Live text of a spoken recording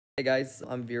Hey guys,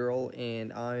 I'm Viral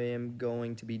and I am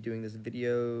going to be doing this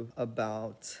video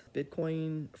about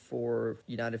Bitcoin for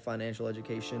United Financial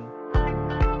Education.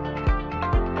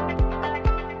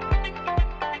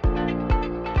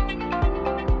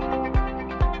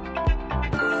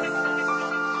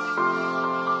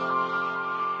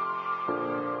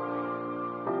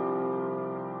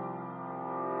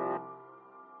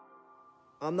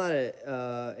 I'm not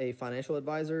a financial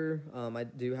advisor. I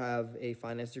do have a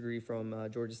finance degree from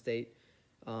Georgia State,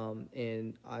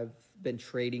 and I've been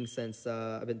trading since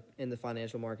I've been in the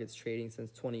financial markets trading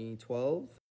since 2012.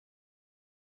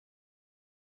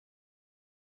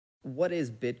 What is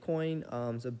Bitcoin?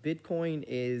 So Bitcoin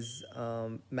is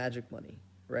magic money,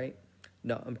 right?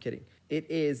 No, I'm kidding. It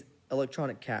is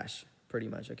electronic cash, pretty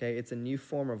much. Okay, it's a new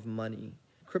form of money.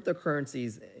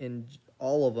 Cryptocurrencies, in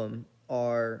all of them,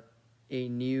 are a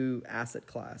new asset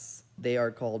class. They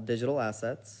are called digital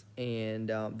assets, and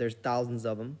there's thousands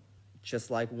of them. Just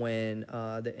like when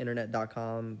the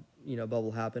internet.com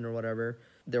bubble happened or whatever,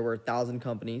 there were 1,000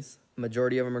 companies.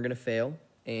 Majority of them are going to fail,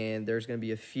 and there's going to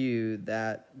be a few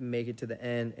that make it to the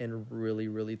end and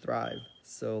really thrive.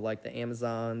 So like the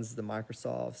Amazons, the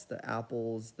Microsofts, the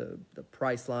Apples, the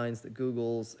Pricelines, the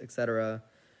Googles, etc.,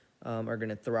 are going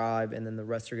to thrive, and then the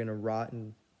rest are going to rot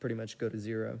and pretty much go to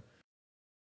zero.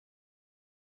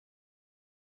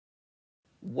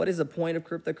 What is the point of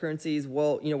cryptocurrencies?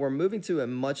 Well, we're moving to a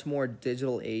much more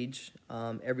digital age.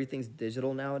 Everything's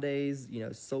digital nowadays.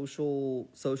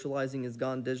 Socializing has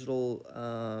gone digital.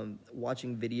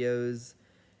 Watching videos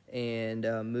and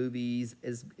movies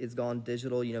is gone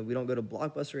digital. We don't go to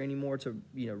Blockbuster anymore to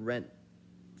rent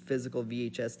physical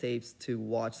VHS tapes to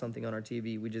watch something on our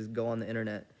TV. We just go on the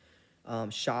internet.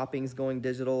 Shopping's going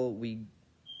digital. We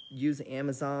use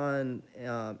Amazon,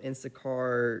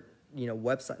 Instacart,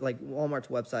 website like Walmart's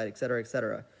website, et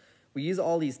cetera. We use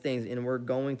all these things, and we're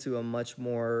going to a much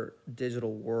more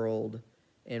digital world,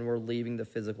 and we're leaving the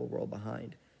physical world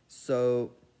behind.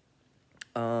 So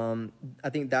I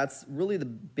think that's really the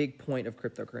big point of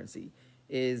cryptocurrency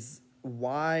is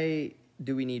why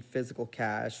do we need physical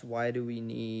cash? Why do we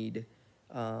need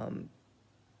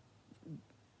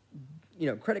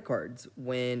credit cards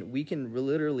when we can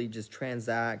literally just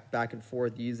transact back and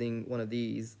forth using one of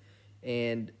these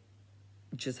and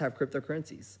just have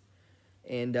cryptocurrencies?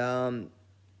 And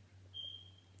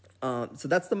so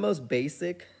that's the most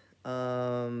basic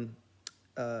way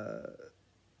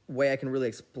I can really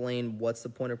explain what's the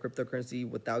point of cryptocurrency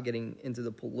without getting into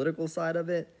the political side of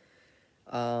it.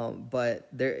 But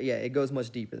it goes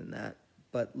much deeper than that.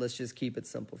 But let's just keep it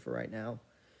simple for right now.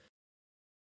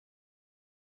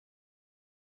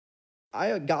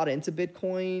 I got into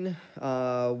Bitcoin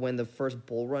when the first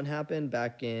bull run happened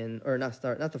back in, or not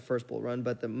the first bull run,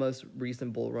 but the most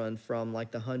recent bull run from like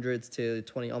the hundreds to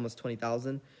almost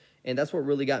 20,000. And that's what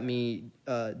really got me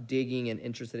digging and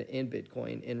interested in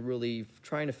Bitcoin and really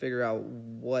trying to figure out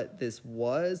what this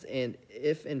was and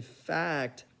if in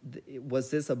fact was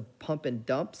this a pump and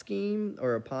dump scheme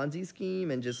or a Ponzi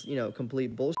scheme and just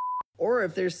complete bullshit. Or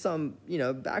if there's some,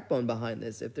 backbone behind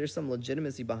this, if there's some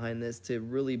legitimacy behind this to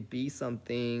really be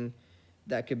something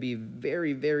that could be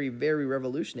very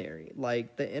revolutionary,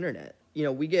 like the internet.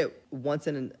 We get once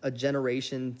in a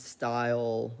generation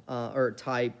style or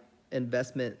type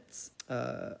investment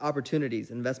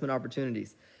opportunities.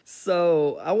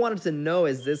 So I wanted to know,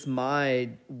 is this my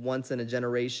once in a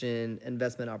generation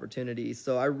investment opportunity?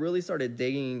 So I really started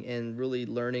digging and really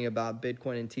learning about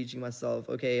Bitcoin and teaching myself,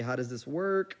 okay, how does this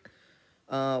work?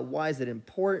 Why is it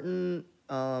important?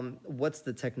 What's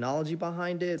the technology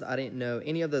behind it? I didn't know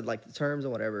any of the terms or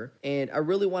whatever. And I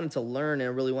really wanted to learn and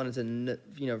I really wanted to,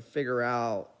 figure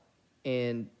out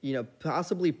and,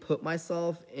 possibly put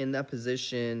myself in that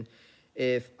position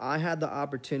if I had the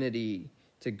opportunity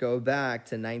to go back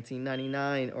to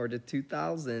 1999 or the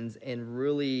 2000s and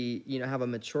really, have a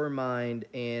mature mind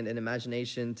and an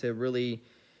imagination to really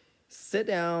sit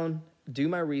down, do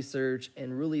my research,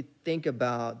 and really think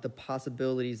about the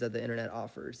possibilities that the internet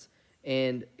offers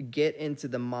and get into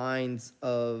the minds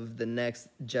of the next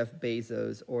Jeff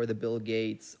Bezos or the Bill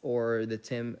Gates or the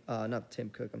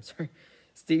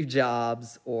Steve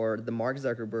Jobs or the Mark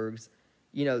Zuckerbergs,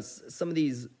 some of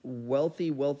these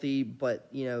wealthy, but,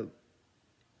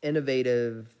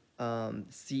 innovative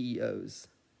CEOs,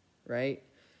 right?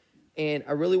 And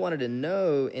I really wanted to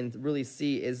know and really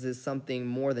see, is this something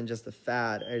more than just a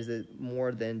fad? Or is it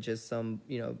more than just some,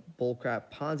 bullcrap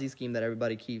Ponzi scheme that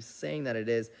everybody keeps saying that it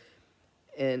is?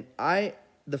 And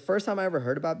the first time I ever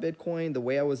heard about Bitcoin, the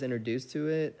way I was introduced to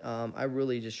it, I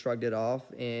really just shrugged it off.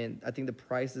 And I think the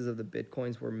prices of the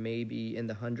Bitcoins were maybe in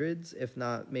the hundreds, if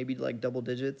not maybe like double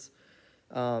digits.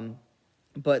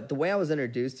 But the way I was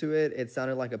introduced to it, it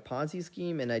sounded like a Ponzi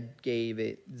scheme, and I gave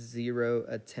it zero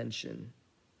attention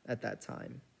at that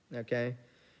time. Okay,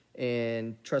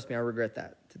 and trust me, I regret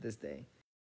that to this day.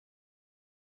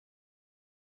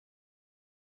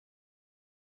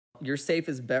 Your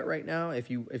safest bet right now, if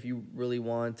you really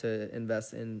want to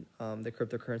invest in the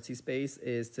cryptocurrency space,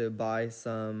 is to buy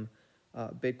some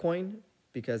Bitcoin,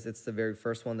 because it's the very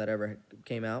first one that ever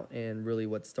came out, and really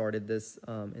what started this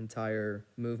entire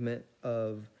movement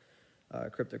of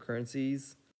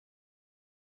cryptocurrencies.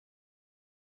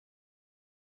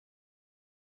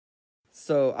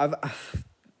 So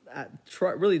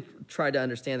really tried to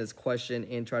understand this question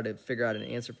and try to figure out an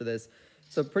answer for this.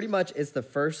 So pretty much, it's the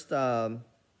first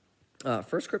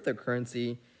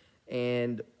cryptocurrency,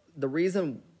 and the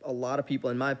reason a lot of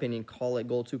people, in my opinion, call it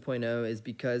Gold 2.0 is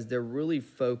because they're really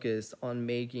focused on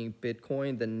making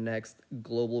Bitcoin the next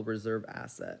global reserve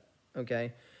asset.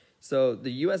 Okay, so the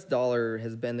U.S. dollar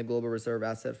has been the global reserve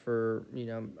asset for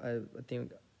I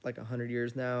think like 100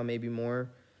 years now, maybe more.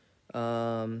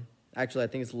 Actually, I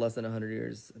think it's less than 100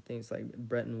 years. I think it's like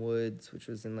Bretton Woods, which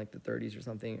was in like the 30s or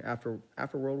something, after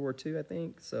World War II, I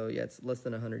think. So yeah, it's less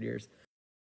than 100 years.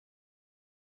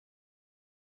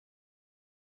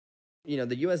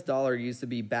 The U.S. dollar used to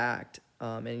be backed,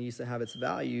 and used to have its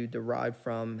value derived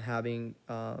from having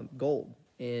gold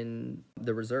in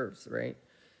the reserves, right?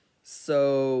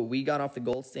 So we got off the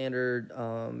gold standard,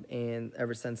 and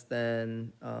ever since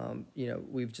then,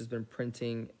 we've just been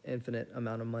printing infinite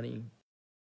amount of money.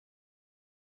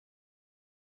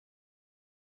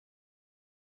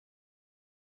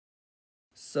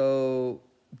 So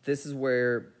this is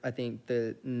where I think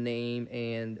the name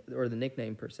or the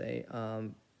nickname per se,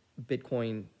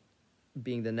 Bitcoin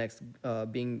being the next,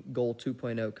 being Gold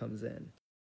 2.0 comes in.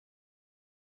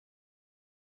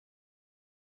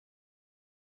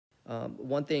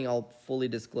 One thing I'll fully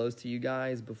disclose to you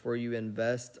guys before you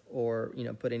invest or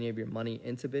put any of your money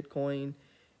into Bitcoin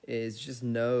is just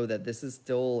know that this is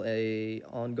still a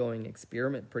ongoing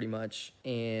experiment, pretty much,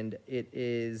 and it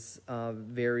is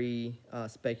very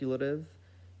speculative.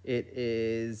 It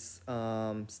is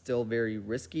still very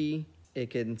risky. It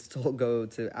can still go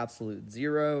to absolute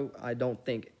zero. I don't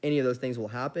think any of those things will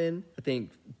happen. I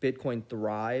think Bitcoin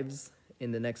thrives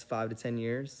in the next 5 to 10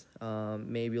 years,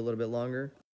 maybe a little bit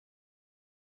longer.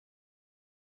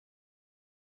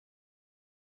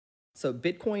 So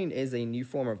Bitcoin is a new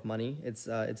form of money. It's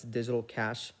digital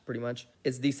cash, pretty much.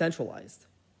 It's decentralized.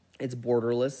 It's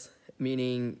borderless,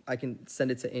 meaning I can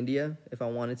send it to India if I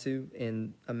wanted to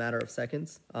in a matter of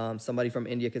seconds. Somebody from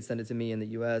India could send it to me in the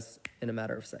U.S. in a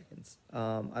matter of seconds.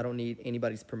 I don't need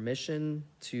anybody's permission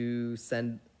to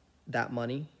send that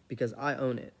money because I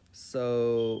own it.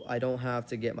 So I don't have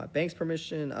to get my bank's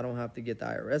permission. I don't have to get the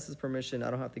IRS's permission. I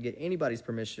don't have to get anybody's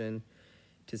permission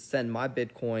to send my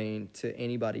Bitcoin to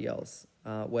anybody else,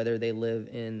 whether they live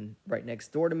in right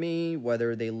next door to me,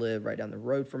 whether they live right down the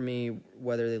road from me,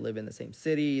 whether they live in the same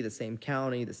city, the same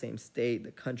county, the same state,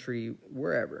 the country,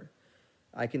 wherever.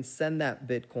 I can send that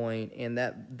Bitcoin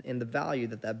and the value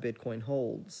that that Bitcoin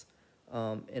holds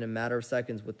in a matter of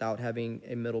seconds without having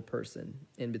a middle person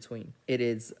in between. It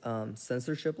is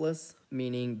censorshipless,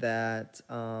 meaning that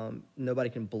nobody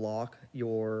can block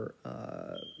your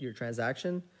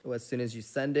transaction. As soon as you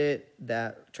send it,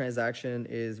 that transaction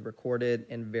is recorded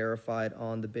and verified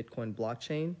on the Bitcoin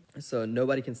blockchain. So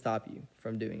nobody can stop you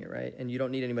from doing it, right? And you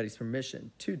don't need anybody's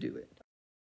permission to do it.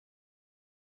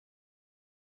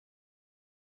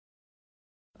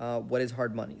 What is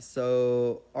hard money?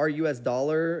 So our US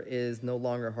dollar is no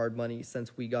longer hard money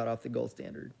since we got off the gold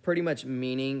standard. Pretty much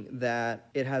meaning that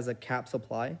it has a cap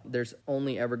supply. There's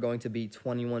only ever going to be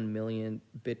 21 million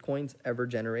Bitcoins ever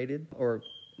generated or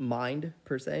mined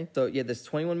per se. So yeah, there's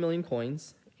 21 million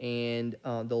coins, and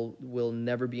there will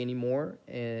never be any more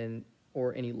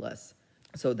or any less.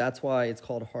 So that's why it's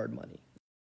called hard money.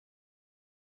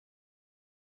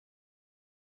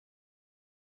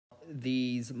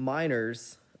 These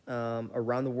miners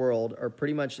around the world are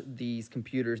pretty much these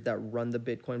computers that run the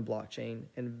Bitcoin blockchain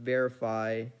and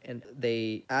verify, and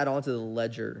they add onto the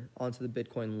ledger, onto the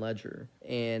Bitcoin ledger,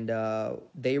 and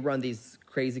they run these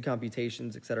crazy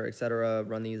computations, et cetera,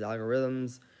 run these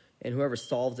algorithms, and whoever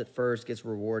solves it first gets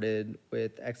rewarded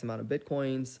with X amount of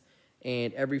Bitcoins.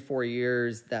 And every 4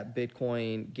 years, that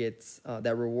Bitcoin gets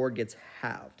that reward gets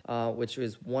halved, which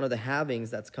is one of the halvings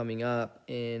that's coming up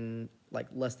in like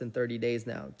less than 30 days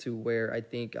now, to where I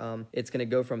think it's going to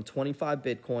go from 25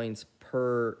 Bitcoins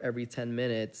per every 10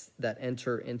 minutes that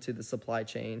enter into the supply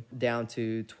chain down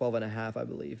to 12 and a half, I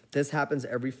believe. This happens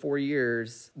every 4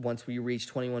 years once we reach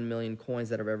 21 million coins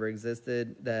that have ever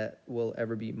existed that will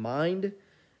ever be mined.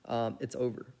 it's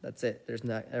over. That's it. There's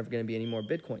not ever going to be any more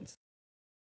Bitcoins.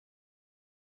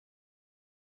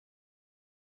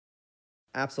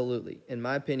 Absolutely. In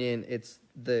my opinion, it's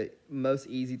the most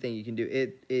easy thing you can do.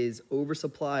 It is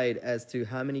oversupplied as to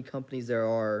how many companies there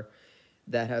are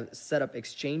that have set up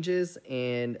exchanges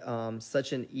and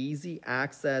such an easy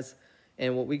access,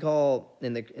 and what we call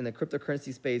in the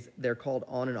cryptocurrency space, they're called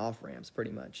on and off ramps,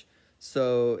 pretty much.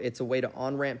 So it's a way to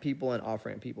on ramp people and off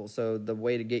ramp people. So the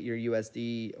way to get your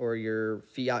USD or your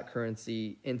fiat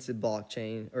currency into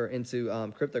blockchain or into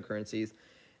cryptocurrencies,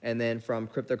 and then from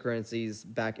cryptocurrencies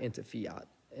back into fiat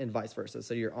and vice versa.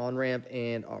 So you're on ramp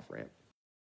and off ramp.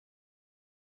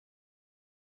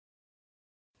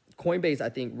 Coinbase, I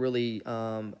think, really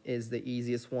is the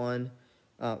easiest one,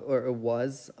 or it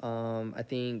was. I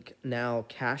think now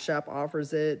Cash App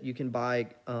offers it. You can buy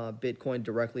Bitcoin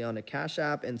directly on a Cash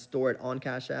App and store it on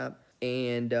Cash App.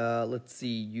 And let's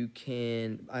see, you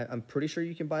can, I'm pretty sure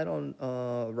you can buy it on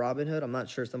Robinhood. I'm not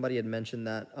sure. Somebody had mentioned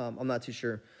that. I'm not too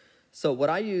sure. So what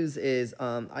I use is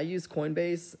I use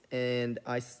Coinbase and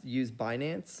I use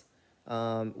Binance,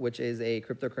 which is a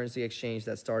cryptocurrency exchange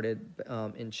that started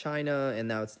in China, and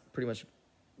now it's pretty much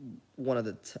one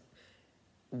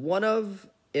of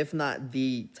if not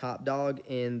the top dog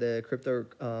in the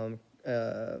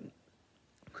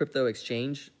crypto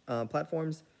exchange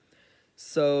platforms.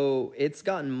 So it's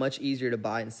gotten much easier to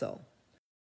buy and sell.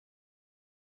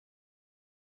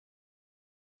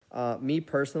 Me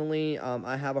personally,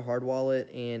 I have a hard wallet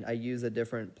and I use a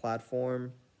different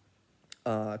platform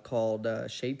called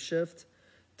Shapeshift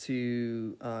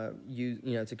to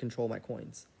to control my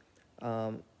coins.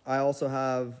 I also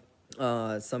have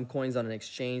some coins on an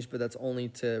exchange, but that's only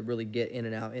to really get in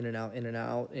and out, in and out, in and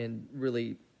out, and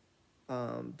really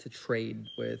to trade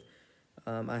with.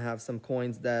 I have some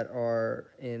coins that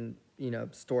are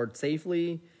stored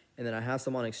safely, and then I have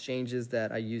some on exchanges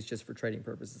that I use just for trading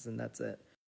purposes, and that's it.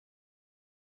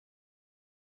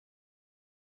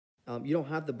 You don't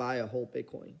have to buy a whole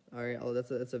Bitcoin. All right,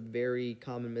 that's a very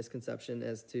common misconception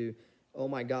as to, oh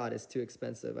my God, it's too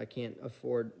expensive. I can't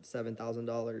afford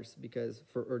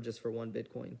 $7,000 just for one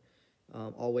Bitcoin.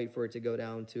 I'll wait for it to go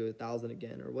down to 1,000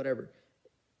 again or whatever.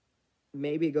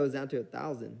 Maybe it goes down to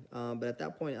 1,000, but at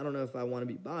that point, I don't know if I want to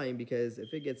be buying, because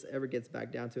if it ever gets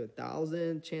back down to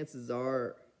 1,000, chances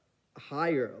are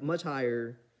much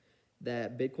higher,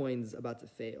 that Bitcoin's about to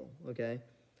fail. Okay.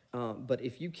 But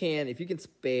if you can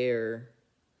spare,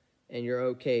 and you're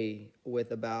okay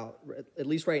with about, at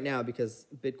least right now, because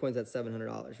Bitcoin's at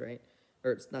 $700, right?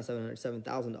 Or it's not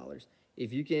 $7,000.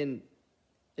 If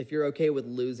you're okay with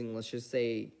losing, let's just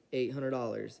say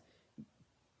 $800,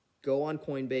 go on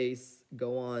Coinbase,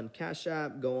 go on Cash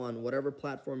App, go on whatever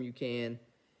platform you can,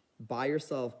 buy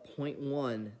yourself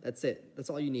 0.1. That's it. That's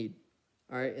all you need.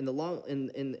 All right. In the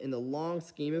long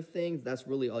scheme of things, that's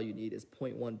really all you need is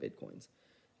 0.1 Bitcoins.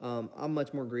 I'm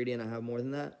much more greedy and I have more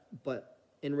than that. But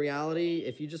in reality,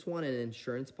 if you just want an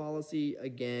insurance policy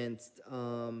against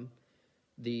the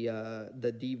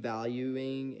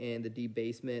devaluing and the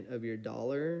debasement of your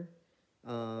dollar,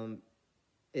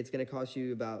 it's going to cost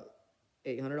you about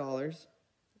 $800,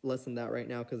 less than that right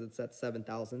now because it's at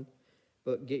 7,000.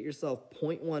 But get yourself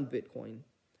 0.1 Bitcoin.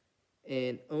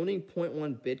 And owning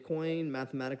 0.1 Bitcoin,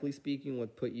 mathematically speaking,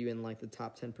 would put you in like the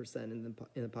top 10% in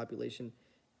the population.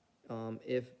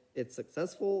 If it's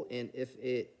successful and if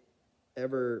it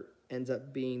ever ends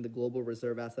up being the global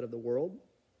reserve asset of the world,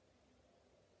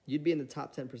 you'd be in the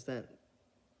top 10%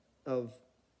 of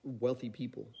wealthy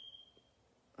people.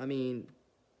 I mean,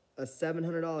 a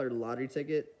 $700 lottery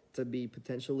ticket to be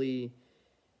potentially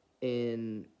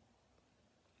in,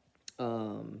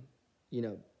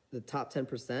 the top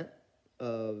 10%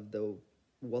 of the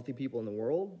wealthy people in the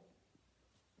world,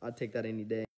 I'd take that any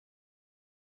day.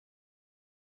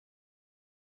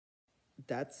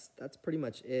 That's pretty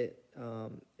much it.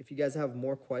 If you guys have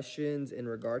more questions in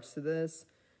regards to this,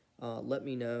 let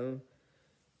me know.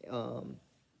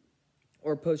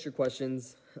 Or post your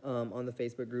questions on the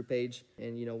Facebook group page.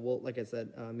 And, like I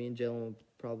said, me and Jalen will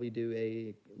probably do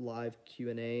a live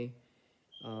Q&A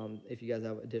if you guys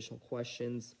have additional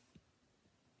questions.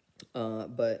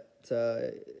 But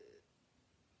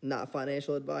not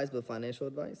financial advice, but financial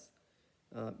advice.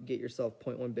 Get yourself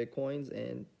 0.1 Bitcoins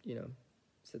and,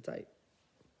 sit tight.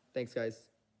 Thanks, guys.